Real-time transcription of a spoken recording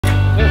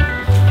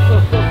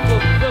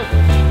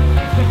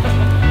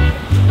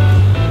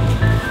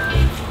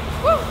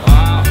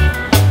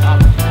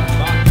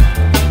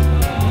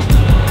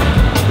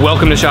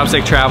Welcome to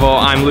Shopstick Travel.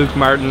 I'm Luke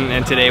Martin,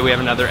 and today we have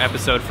another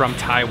episode from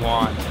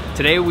Taiwan.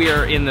 Today we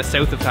are in the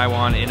south of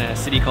Taiwan in a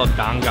city called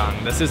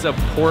Donggang. This is a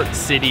port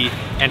city,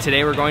 and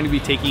today we're going to be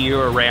taking you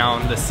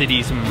around the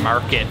city's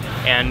market.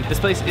 And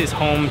this place is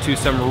home to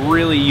some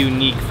really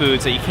unique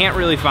foods that you can't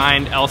really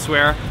find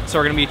elsewhere. So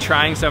we're gonna be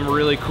trying some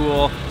really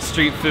cool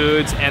street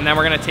foods, and then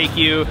we're gonna take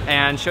you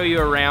and show you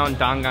around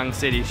Donggang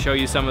City, show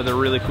you some of the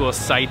really cool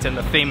sites and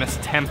the famous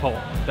temple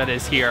that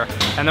is here.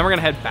 And then we're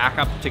gonna head back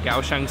up to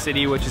Kaohsiung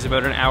City, which is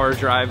about an hour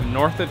drive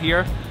north of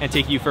here, and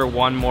take you for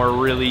one more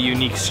really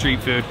unique street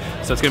food.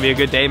 So it's gonna be a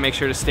good day. Make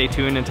sure to stay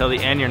tuned until the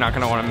end. You're not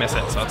gonna wanna miss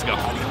it, so let's go.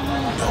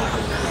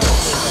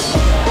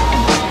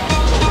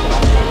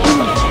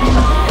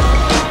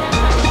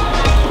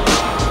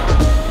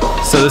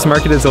 So this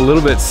market is a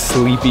little bit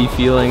sleepy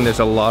feeling. There's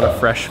a lot of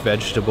fresh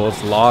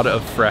vegetables, a lot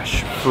of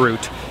fresh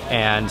fruit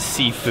and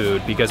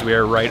seafood because we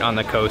are right on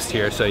the coast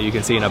here. So you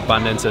can see an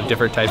abundance of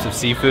different types of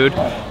seafood.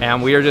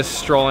 And we are just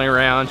strolling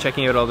around,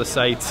 checking out all the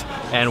sites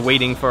and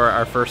waiting for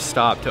our first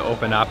stop to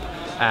open up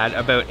at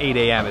about 8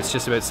 a.m. It's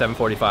just about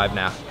 7:45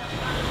 now.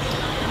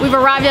 We've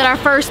arrived at our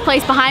first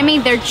place behind me.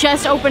 They're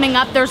just opening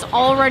up. There's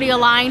already a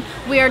line.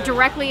 We are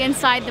directly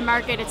inside the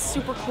market. It's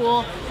super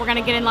cool. We're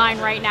gonna get in line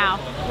right now.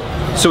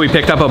 So we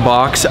picked up a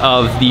box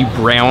of the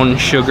brown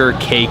sugar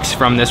cakes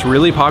from this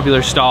really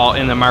popular stall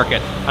in the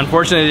market.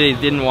 Unfortunately,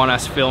 they didn't want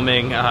us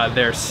filming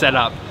their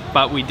setup,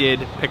 but we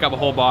did pick up a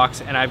whole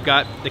box, and I've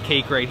got the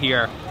cake right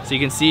here. So you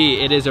can see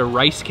it is a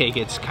rice cake.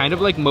 It's kind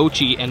of like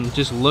mochi, and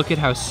just look at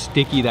how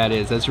sticky that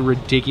is. That's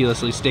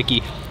ridiculously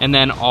sticky. And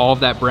then all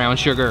of that brown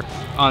sugar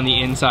on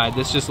the inside.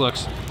 This just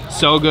looks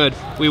so good.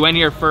 We went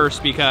here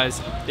first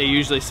because they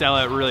usually sell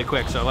out really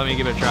quick, so let me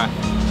give it a try.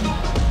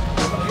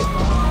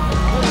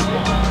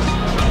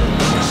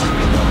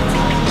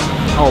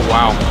 Oh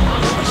wow,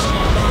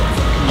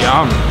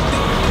 yum.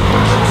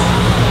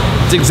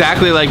 It's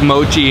exactly like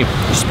mochi,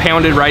 just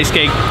pounded rice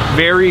cake,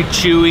 very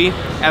chewy.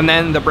 And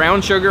then the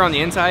brown sugar on the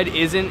inside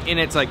isn't in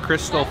its like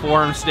crystal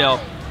form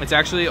still. It's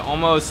actually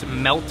almost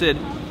melted,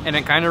 and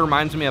it kind of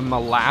reminds me of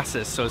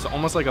molasses. So it's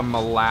almost like a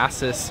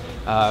molasses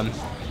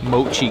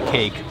mochi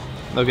cake.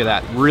 Look at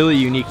that, really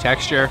unique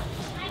texture.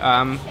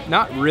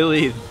 Not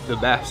really the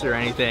best or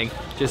anything,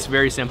 just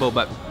very simple,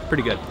 but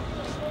pretty good.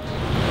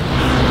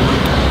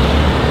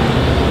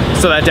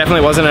 So that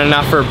definitely wasn't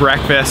enough for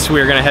breakfast.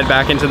 We're gonna head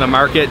back into the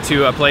market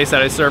to a place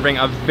that is serving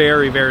a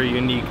very, very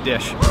unique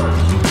dish.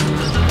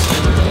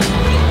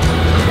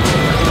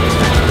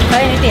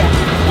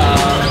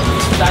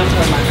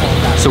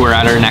 So we're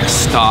at our next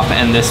stop,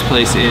 and this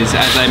place is,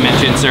 as I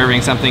mentioned,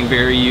 serving something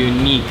very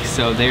unique.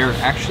 So they're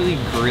actually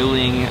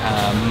grilling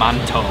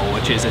mantou,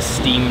 which is a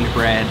steamed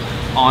bread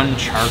on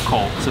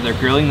charcoal. So they're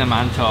grilling the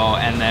mantou,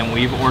 and then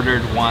we've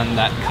ordered one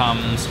that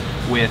comes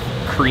with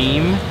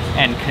cream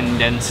and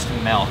condensed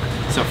milk.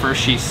 So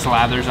first she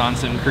slathers on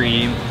some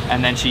cream,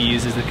 and then she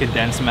uses the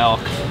condensed milk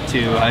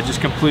to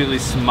just completely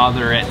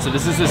smother it. So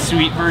this is the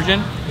sweet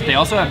version. They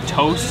also have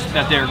toast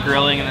that they're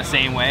grilling in the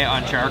same way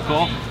on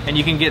charcoal, and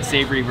you can get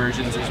savory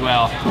versions as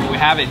well. We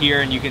have it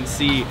here, and you can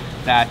see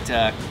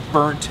that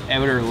burnt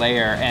outer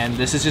layer, and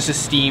this is just a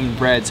steamed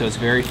bread, so it's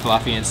very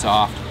fluffy and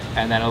soft,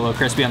 and then a little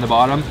crispy on the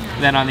bottom.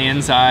 Then on the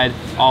inside,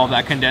 all of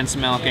that condensed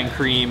milk and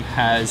cream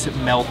has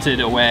melted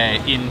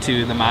away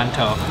into the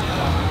mantou.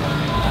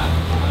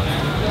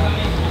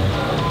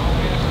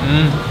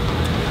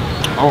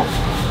 Oh,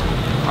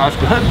 that's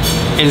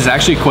good. It is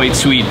actually quite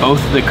sweet. Both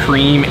the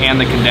cream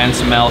and the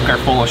condensed milk are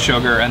full of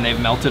sugar, and they've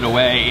melted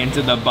away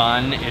into the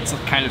bun. It's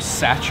kind of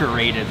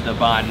saturated the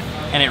bun,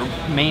 and it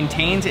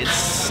maintains its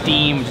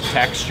steamed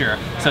texture.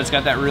 So it's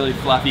got that really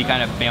fluffy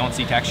kind of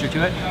bouncy texture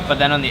to it. But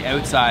then on the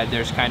outside,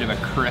 there's kind of a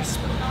crisp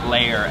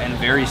layer and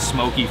very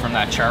smoky from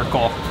that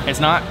charcoal. It's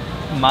not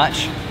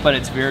much, but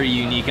it's very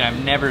unique, and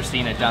I've never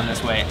seen it done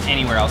this way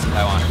anywhere else in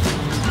Taiwan.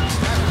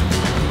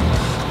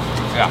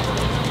 Yeah,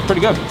 pretty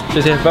good.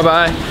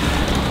 Bye-bye.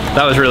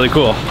 That was really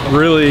cool.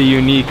 Really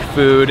unique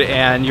food,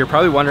 and you're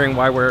probably wondering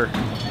why we're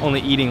only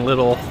eating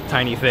little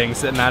tiny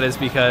things, and that is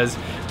because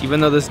even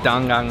though this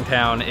Donggang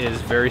town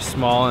is very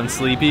small and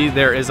sleepy,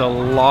 there is a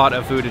lot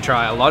of food to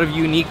try, a lot of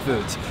unique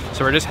foods.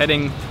 So we're just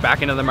heading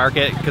back into the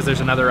market because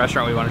there's another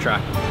restaurant we want to try.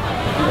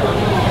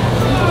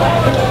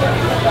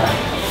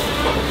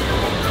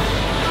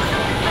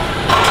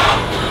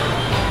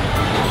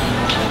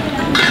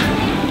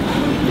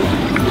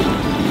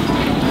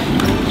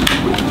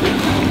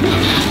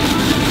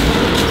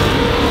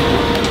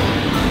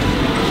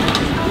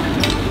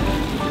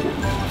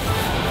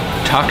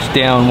 Tucked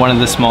down one of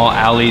the small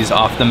alleys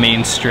off the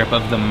main strip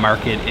of the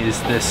market is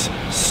this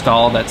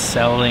stall that's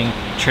selling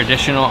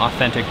traditional,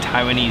 authentic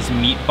Taiwanese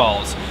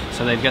meatballs.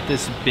 So they've got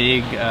this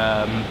big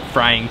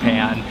frying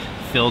pan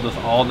filled with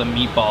all the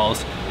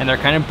meatballs, and they're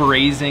kind of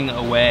braising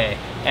away.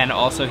 And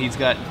also he's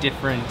got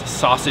different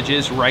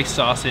sausages, rice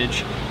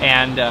sausage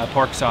and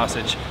pork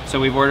sausage. So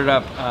we've ordered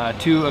up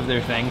 2 of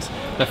their things.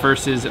 The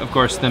first is, of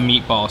course, the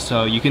meatball.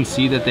 So you can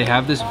see that they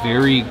have this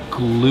very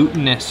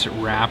glutinous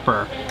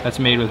wrapper that's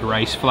made with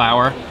rice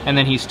flour, and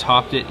then he's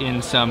topped it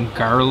in some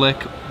garlic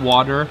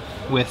water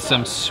with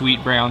some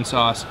sweet brown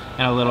sauce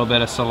and a little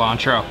bit of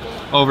cilantro.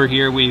 Over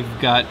here we've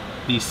got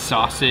the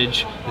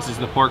sausage. This is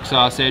the pork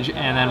sausage,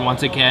 and then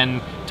once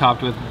again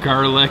topped with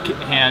garlic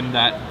and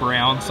that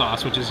brown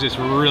sauce, which is just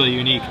really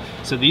unique.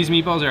 So these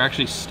meatballs are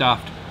actually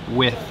stuffed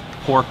with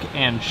pork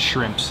and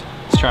shrimps.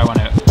 Let's try one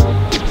out.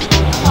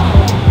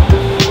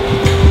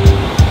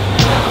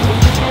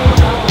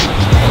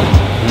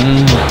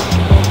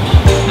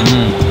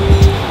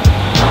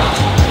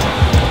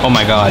 Oh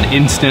my god,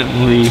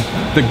 instantly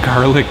the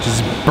garlic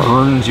just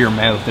burns your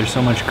mouth. There's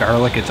so much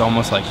garlic, it's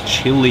almost like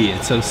chili.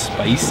 It's so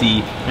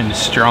spicy and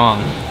strong.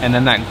 And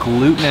then that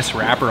glutinous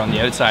wrapper on the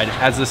outside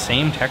has the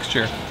same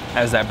texture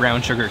as that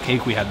brown sugar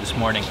cake we had this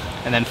morning,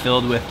 and then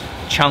filled with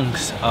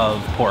chunks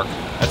of pork.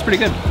 That's pretty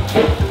good.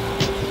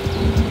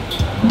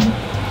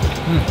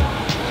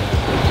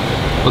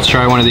 Let's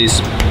try one of these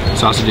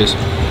sausages.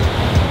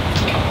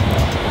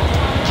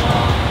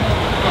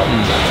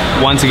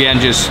 Once again,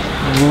 just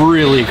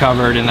really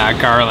covered in that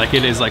garlic.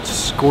 It is like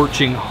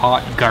scorching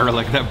hot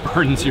garlic that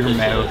burns your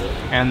mouth.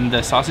 And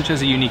the sausage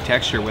has a unique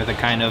texture with a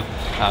kind of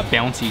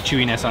bouncy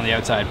chewiness on the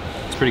outside.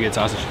 It's pretty good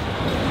sausage.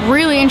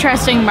 Really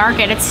interesting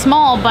market. It's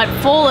small, but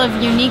full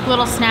of unique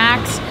little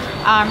snacks.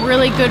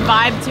 Really good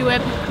vibe to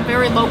it.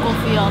 Very local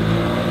feel.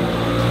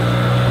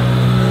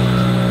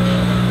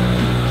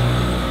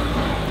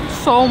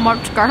 So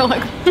much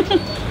garlic.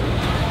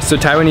 So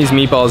Taiwanese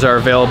meatballs are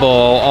available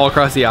all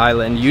across the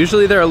island.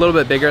 Usually they're a little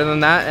bit bigger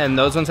than that, and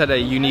those ones had a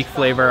unique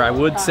flavor. I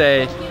would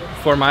say,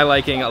 for my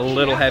liking, a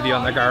little heavy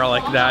on the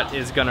garlic. That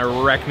is gonna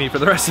wreck me for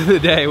the rest of the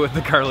day with the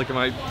garlic in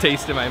my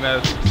taste in my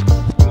mouth.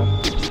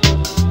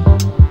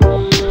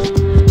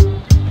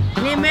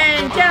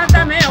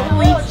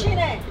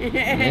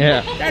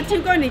 Yeah.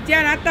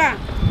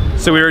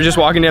 So we were just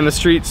walking down the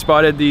street,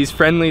 spotted these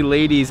friendly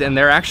ladies, and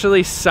they're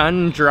actually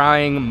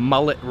sun-drying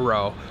mullet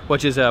roe,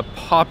 which is a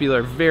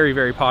popular, very,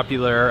 very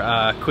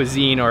popular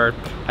cuisine, or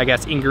I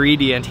guess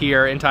ingredient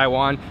here in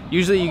Taiwan.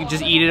 Usually you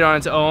just eat it on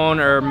its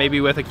own, or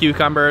maybe with a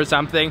cucumber or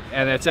something,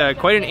 and it's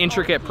quite an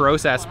intricate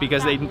process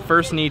because they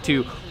first need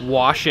to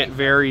wash it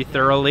very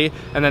thoroughly,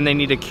 and then they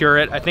need to cure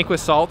it, I think with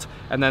salt,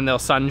 and then they'll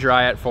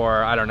sun-dry it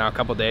for, I don't know, a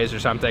couple days or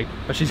something.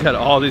 But she's got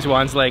all these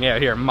ones laying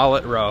out here,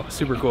 mullet roe,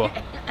 super cool.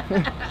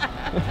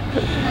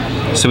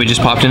 So we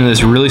just popped into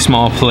this really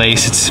small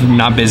place. It's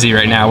not busy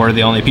right now. We're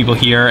the only people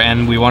here,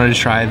 and we wanted to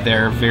try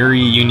their very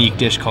unique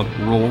dish called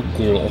ro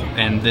guo.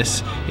 And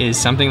this is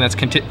something that's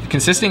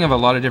consisting of a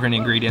lot of different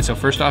ingredients. So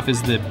first off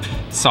is the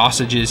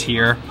sausages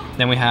here.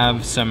 Then we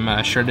have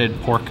some shredded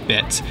pork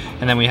bits.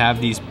 And then we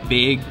have these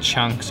big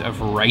chunks of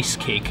rice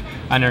cake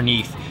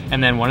underneath.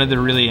 And then one of the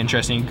really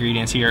interesting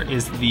ingredients here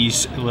is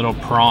these little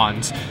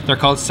prawns. They're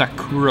called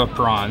sakura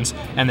prawns,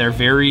 and they're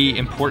very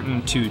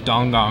important to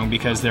Donggang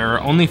because they're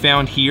only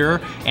found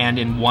here and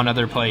in one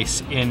other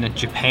place in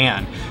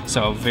Japan.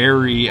 So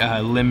very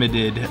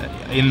limited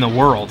in the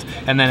world.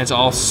 And then it's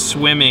all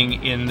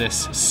swimming in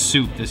this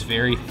soup, this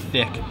very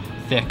thick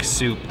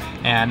soup.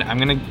 And I'm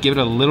gonna give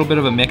it a little bit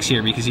of a mix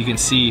here because you can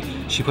see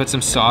she put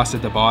some sauce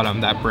at the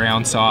bottom, that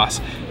brown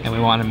sauce, and we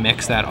wanna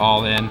mix that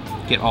all in,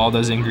 get all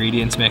those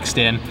ingredients mixed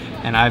in.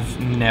 And I've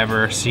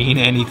never seen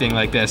anything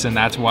like this, and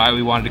that's why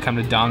we wanted to come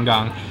to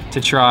Donggang to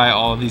try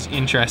all of these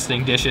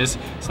interesting dishes.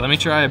 So let me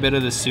try a bit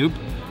of the soup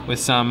with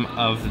some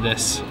of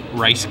this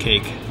rice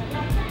cake.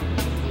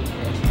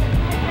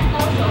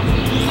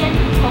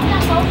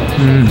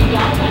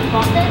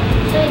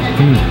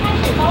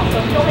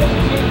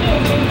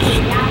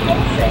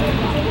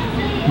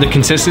 The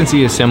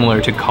consistency is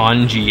similar to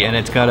congee, and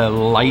it's got a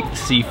light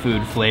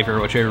seafood flavor,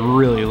 which I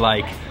really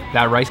like.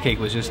 That rice cake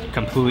was just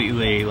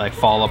completely like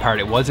fall apart.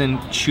 It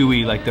wasn't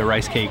chewy like the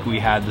rice cake we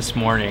had this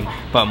morning,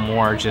 but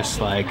more just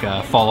like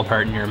fall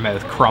apart in your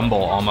mouth,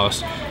 crumble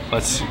almost.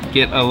 Let's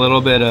get a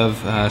little bit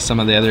of some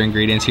of the other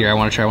ingredients here. I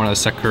want to try one of the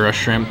sakura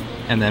shrimp,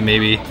 and then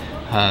maybe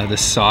the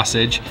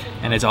sausage,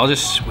 and it's all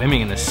just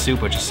swimming in the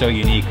soup, which is so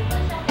unique.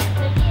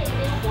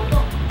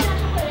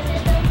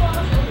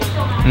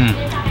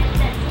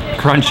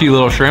 Crunchy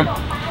little shrimp,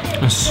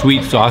 a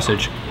sweet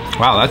sausage.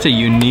 Wow, that's a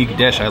unique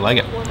dish. I like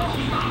it.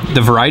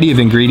 The variety of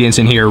ingredients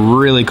in here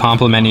really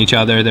complement each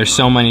other. There's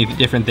so many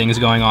different things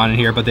going on in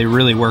here, but they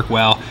really work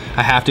well.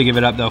 I have to give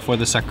it up though for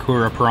the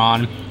sakura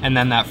prawn, and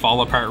then that fall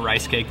apart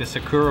rice cake. The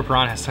sakura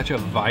prawn has such a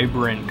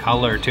vibrant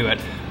color to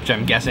it, which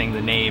I'm guessing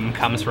the name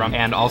comes from,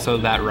 and also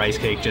that rice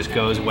cake just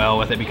goes well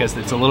with it because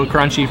it's a little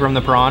crunchy from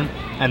the prawn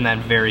and then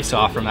very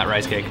soft from that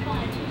rice cake.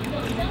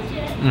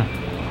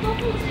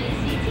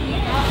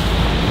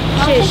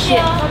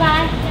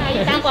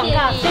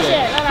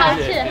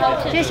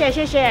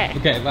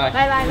 Okay, bye.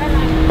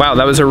 Wow,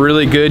 that was a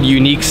really good,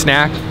 unique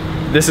snack.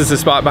 This is the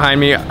spot behind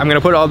me. I'm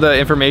gonna put all the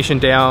information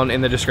down in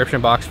the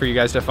description box for you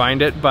guys to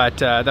find it, but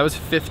that was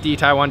 50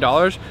 Taiwan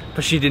dollars,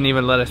 but she didn't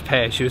even let us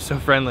pay. She was so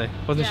friendly,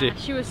 wasn't she?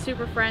 She was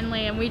super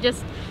friendly, and we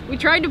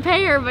tried to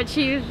pay her, but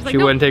she was like, she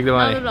wouldn't take the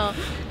money. Not at all.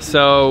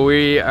 So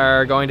we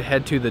are going to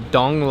head to the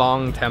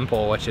Donglang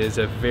Temple, which is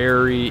a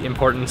very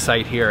important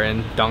site here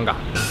in Donggang.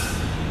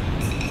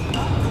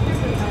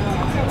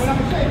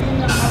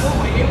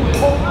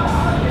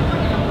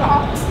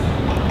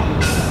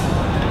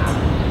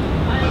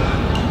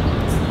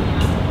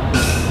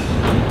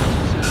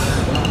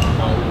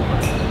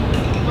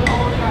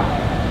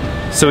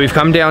 So we've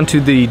come down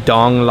to the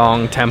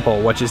Donggang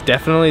temple, which is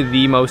definitely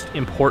the most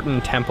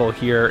important temple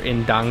here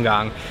in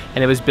Donggang.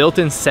 And it was built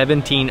in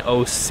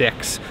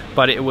 1706,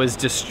 but it was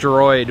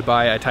destroyed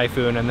by a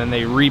typhoon and then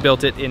they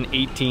rebuilt it in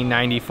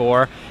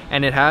 1894.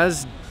 And it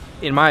has,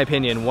 in my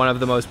opinion, one of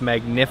the most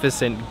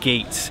magnificent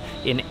gates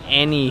in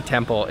any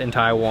temple in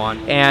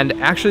Taiwan. And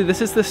actually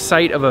this is the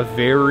site of a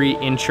very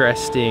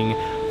interesting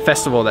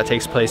festival that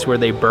takes place where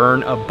they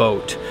burn a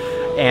boat.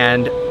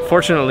 And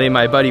fortunately,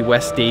 my buddy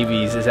Wes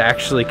Davies is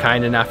actually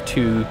kind enough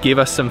to give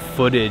us some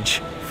footage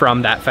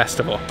from that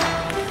festival.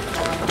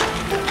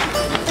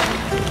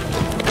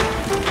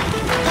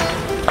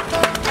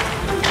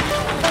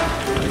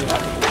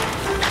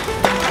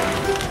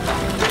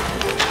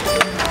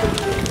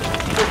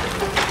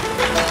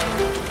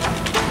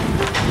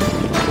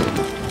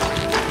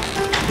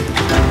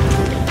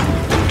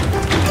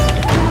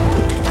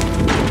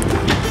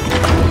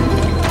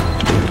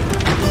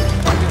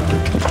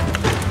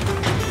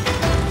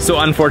 So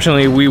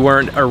unfortunately we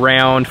weren't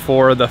around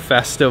for the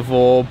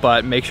festival,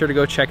 but make sure to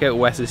go check out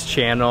Wes's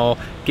channel,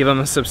 give him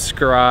a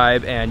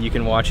subscribe, and you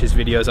can watch his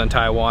videos on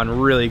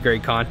Taiwan. Really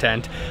great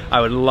content. I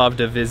would love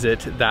to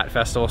visit that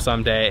festival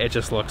someday. It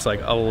just looks like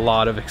a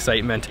lot of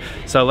excitement.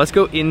 So let's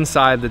go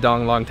inside the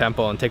Donggang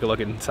temple and take a look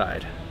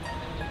inside.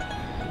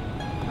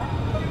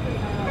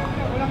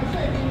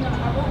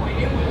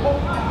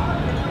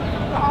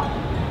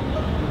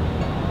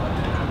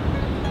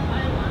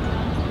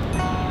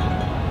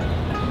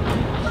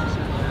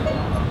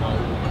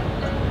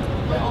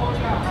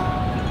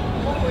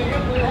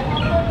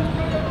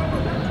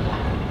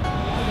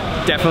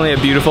 Definitely a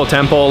beautiful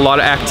temple, a lot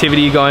of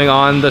activity going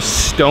on. The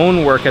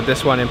stonework at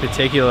this one in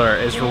particular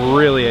is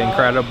really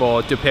incredible.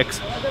 It depicts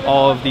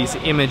all of these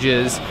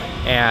images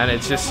and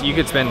it's just, you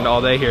could spend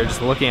all day here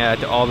just looking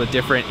at all the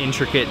different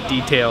intricate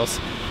details.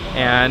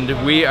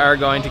 And we are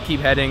going to keep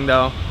heading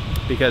though,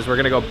 because we're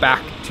gonna go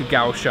back to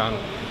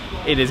Kaohsiung.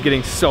 It is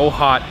getting so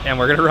hot and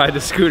we're gonna ride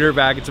the scooter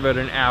back. It's about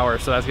an hour,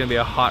 so that's gonna be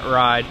a hot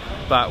ride.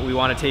 But we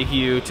wanna take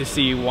you to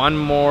see one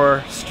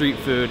more street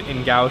food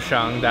in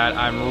Kaohsiung that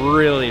I'm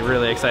really,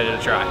 really excited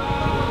to try.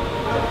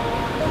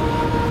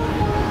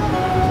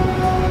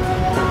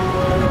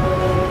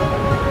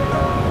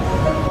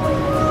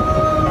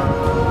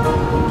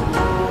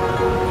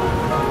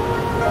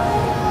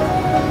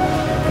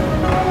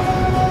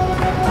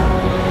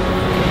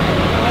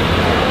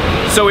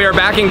 So we are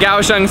back in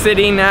Kaohsiung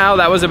City now.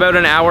 That was about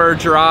an hour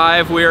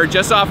drive. We are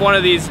just off one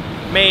of these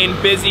main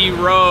busy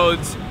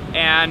roads,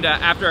 and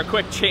after a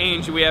quick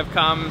change, we have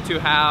come to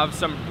have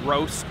some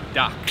roast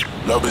duck.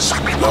 Love is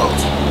love.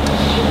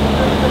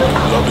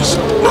 Love is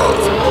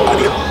love.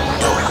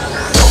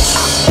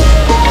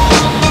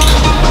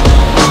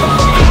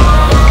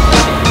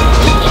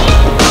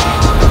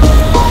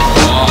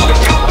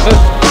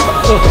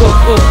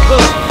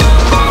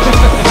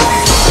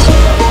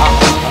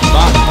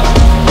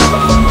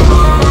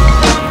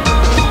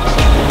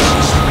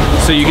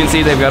 So you can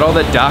see they've got all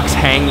the ducks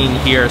hanging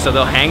here. So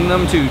they'll hang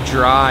them to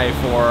dry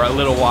for a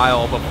little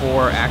while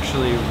before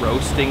actually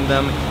roasting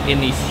them in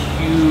these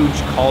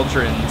huge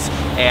cauldrons.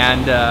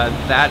 And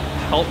that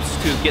helps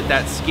to get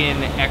that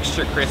skin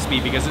extra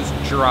crispy because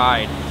it's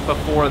dried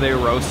before they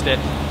roast it.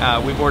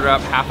 We've ordered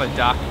up half a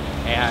duck,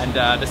 and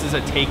this is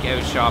a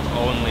takeout shop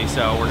only.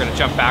 So we're gonna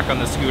jump back on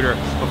the scooter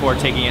before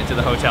taking it to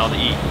the hotel to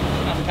eat.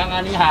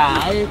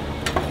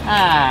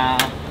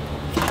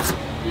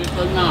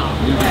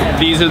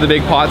 These are the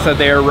big pots that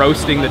they are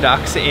roasting the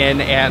ducks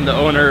in, and the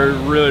owner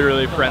really,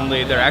 really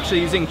friendly. They're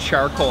actually using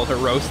charcoal to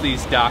roast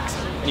these ducks.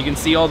 You can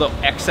see all the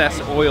excess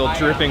oil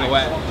dripping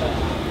away.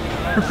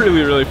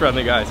 Really, really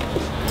friendly guys.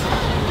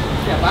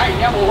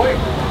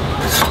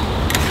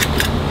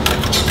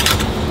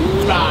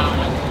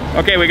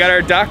 Okay, we got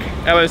our duck.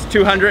 That was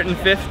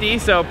 250,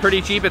 so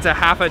pretty cheap. It's a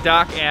half a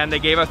duck, and they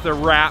gave us the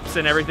wraps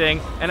and everything.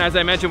 And as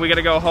I mentioned, we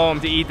gotta go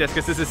home to eat this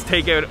because this is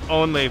takeout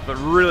only, but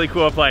really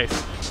cool place.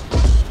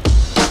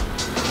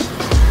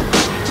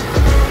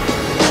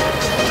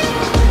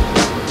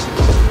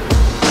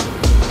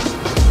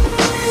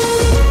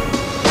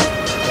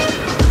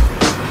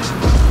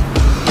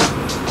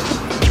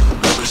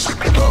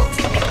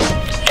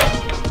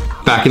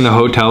 Back in the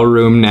hotel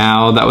room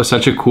now. That was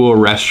such a cool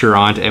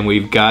restaurant, and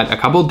we've got a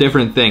couple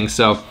different things.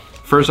 So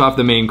first off,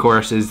 the main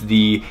course is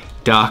the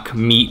duck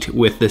meat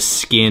with the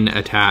skin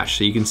attached.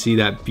 So you can see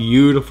that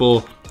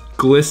beautiful,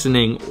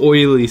 glistening,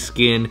 oily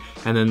skin,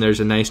 and then there's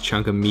a nice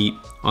chunk of meat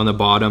on the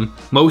bottom.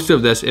 Most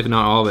of this, if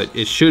not all of it,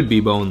 it should be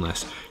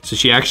boneless. So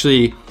she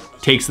actually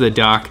takes the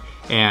duck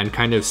and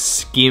kind of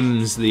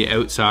skims the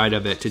outside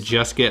of it to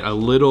just get a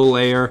little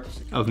layer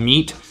of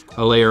meat,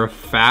 a layer of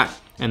fat,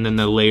 and then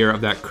the layer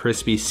of that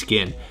crispy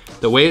skin.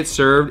 The way it's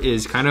served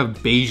is kind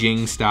of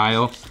Beijing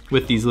style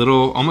with these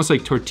little, almost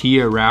like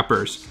tortilla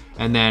wrappers,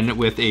 and then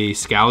with a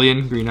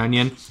scallion, green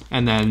onion,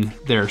 and then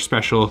their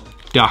special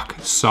duck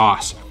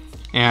sauce.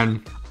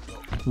 And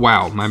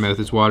wow, my mouth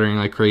is watering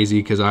like crazy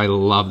because I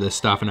love this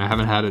stuff and I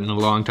haven't had it in a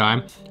long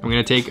time. I'm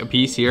gonna take a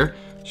piece here,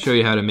 show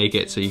you how to make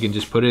it. So you can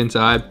just put it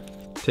inside,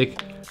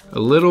 take a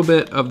little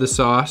bit of the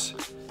sauce,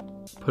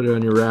 Put it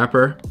on your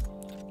wrapper.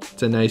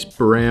 It's a nice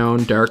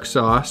brown, dark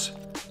sauce.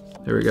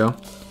 There we go.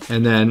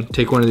 And then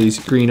take one of these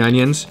green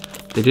onions.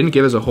 They didn't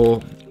give us a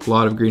whole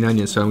lot of green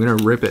onions, so I'm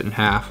gonna rip it in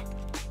half.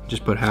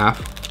 Just put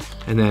half,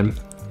 and then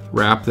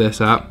wrap this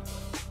up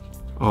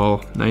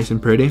all nice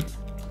and pretty,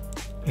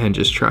 and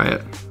just try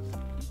it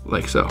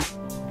like so.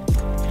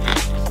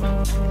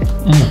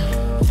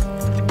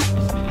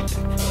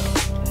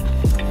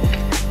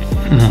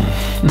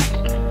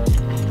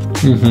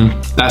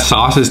 That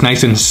sauce is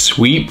nice and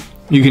sweet.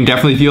 You can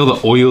definitely feel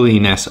the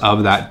oiliness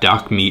of that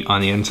duck meat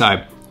on the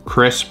inside.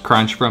 Crisp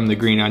crunch from the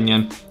green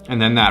onion,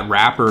 and then that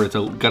wrapper, it's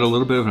got a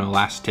little bit of an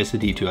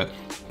elasticity to it.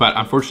 But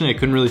unfortunately, I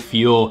couldn't really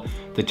feel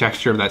the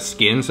texture of that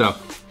skin, so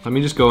let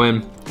me just go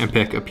in and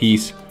pick a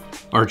piece,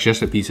 or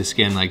just a piece of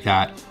skin like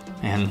that,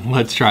 and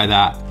let's try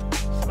that.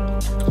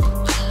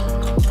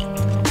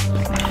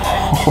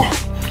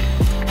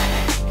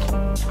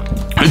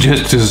 It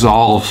just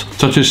dissolves.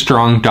 Such a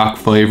strong duck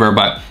flavor,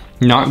 but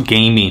not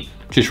gamey.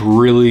 Just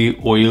really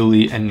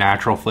oily and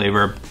natural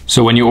flavor.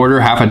 So when you order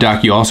half a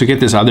duck, you also get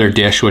this other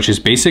dish, which is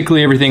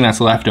basically everything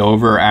that's left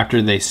over after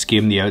they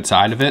skim the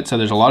outside of it. So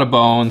there's a lot of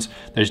bones,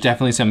 there's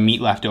definitely some meat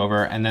left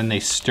over, and then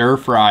they stir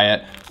fry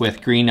it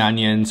with green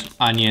onions,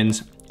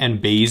 and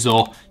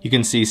basil. You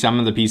can see some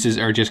of the pieces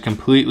are just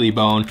completely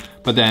bone,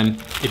 but then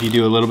if you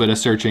do a little bit of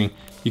searching,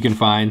 you can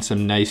find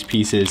some nice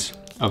pieces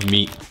of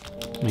meat.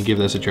 Let me give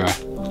this a try.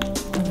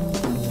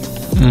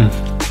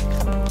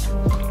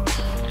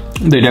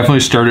 They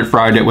definitely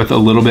fried it with a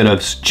little bit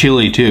of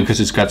chili too, because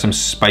it's got some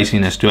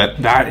spiciness to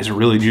it. That is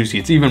really juicy.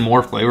 It's even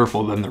more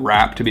flavorful than the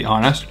wrap, to be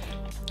honest.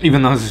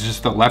 Even though this is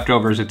just the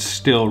leftovers, it's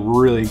still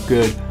really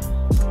good.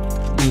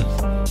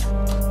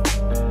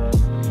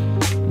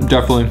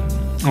 Definitely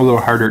a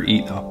little harder to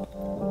eat though.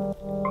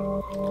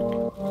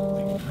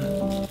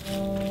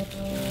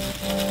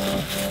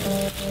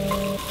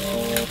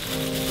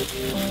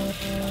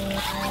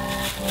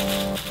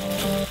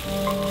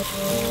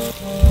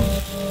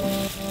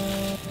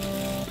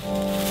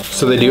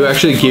 So they do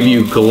actually give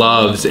you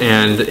gloves,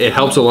 and it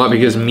helps a lot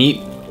because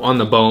meat on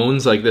the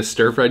bones, like this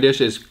stir fry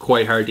dish, is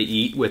quite hard to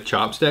eat with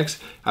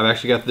chopsticks. I've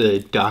actually got the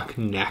duck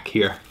neck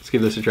here. Let's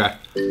give this a try.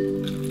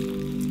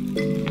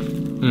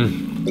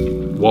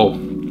 Whoa,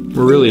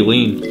 we're really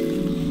lean.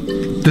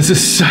 This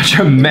is such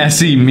a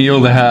messy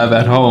meal to have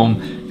at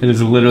home. It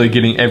is literally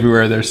getting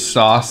everywhere. There's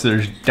sauce,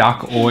 there's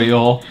duck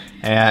oil,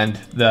 and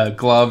the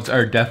gloves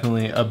are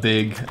definitely a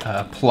big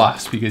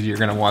plus because you're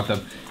gonna want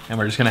them. And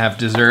we're just gonna have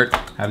dessert,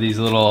 have these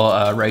little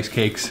rice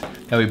cakes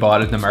that we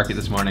bought at the market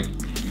this morning.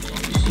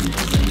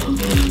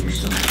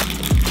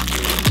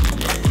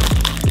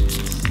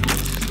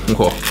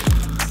 Cool.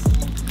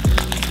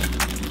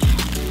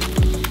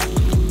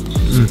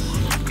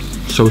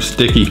 So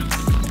sticky.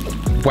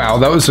 Wow,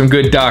 that was some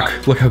good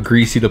duck. Look how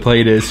greasy the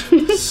plate is.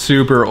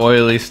 Super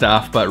oily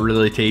stuff, but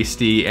really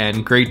tasty,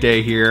 and great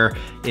day here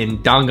in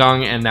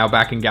Donggang and now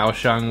back in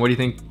Kaohsiung. What do you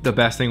think the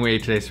best thing we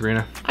ate today,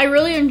 Serena? I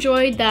really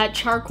enjoyed that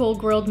charcoal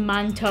grilled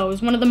mantou. It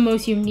was one of the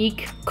most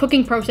unique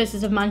cooking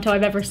processes of mantou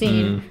I've ever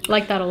seen.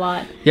 Like that a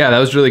lot. Yeah, that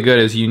was really good.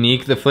 It was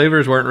unique. The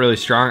flavors weren't really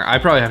strong. I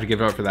probably have to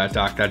give it up for that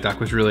duck. That duck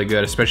was really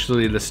good,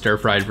 especially the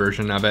stir-fried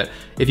version of it.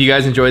 If you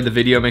guys enjoyed the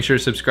video, make sure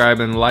to subscribe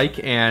and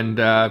like, and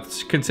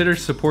consider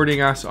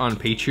supporting us on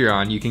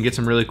Patreon. You can get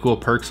some really cool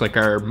perks like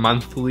our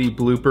monthly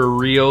blooper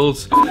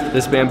reels.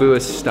 This bamboo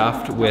is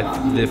stuffed with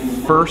the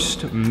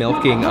first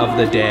milking of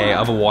the day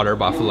of a water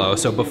buffalo.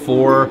 So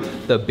before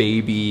the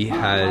baby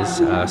has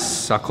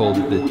suckled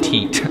the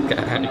teat.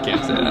 I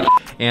can't say that.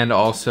 And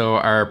also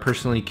our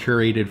personally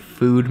curated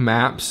food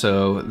map,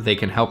 so they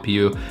can help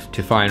you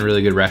to find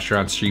really good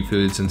restaurants, street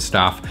foods and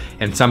stuff,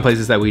 and some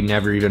places that we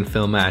never even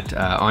film at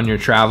on your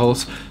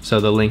travels. So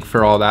the link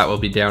for all that will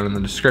be down in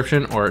the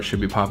description, or it should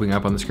be popping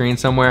up on the screen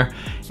somewhere.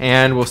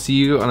 And we'll see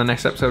you on the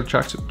next episode of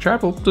Chuck's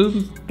Travel.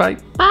 Bye.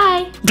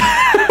 Bye.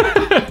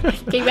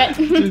 Okay,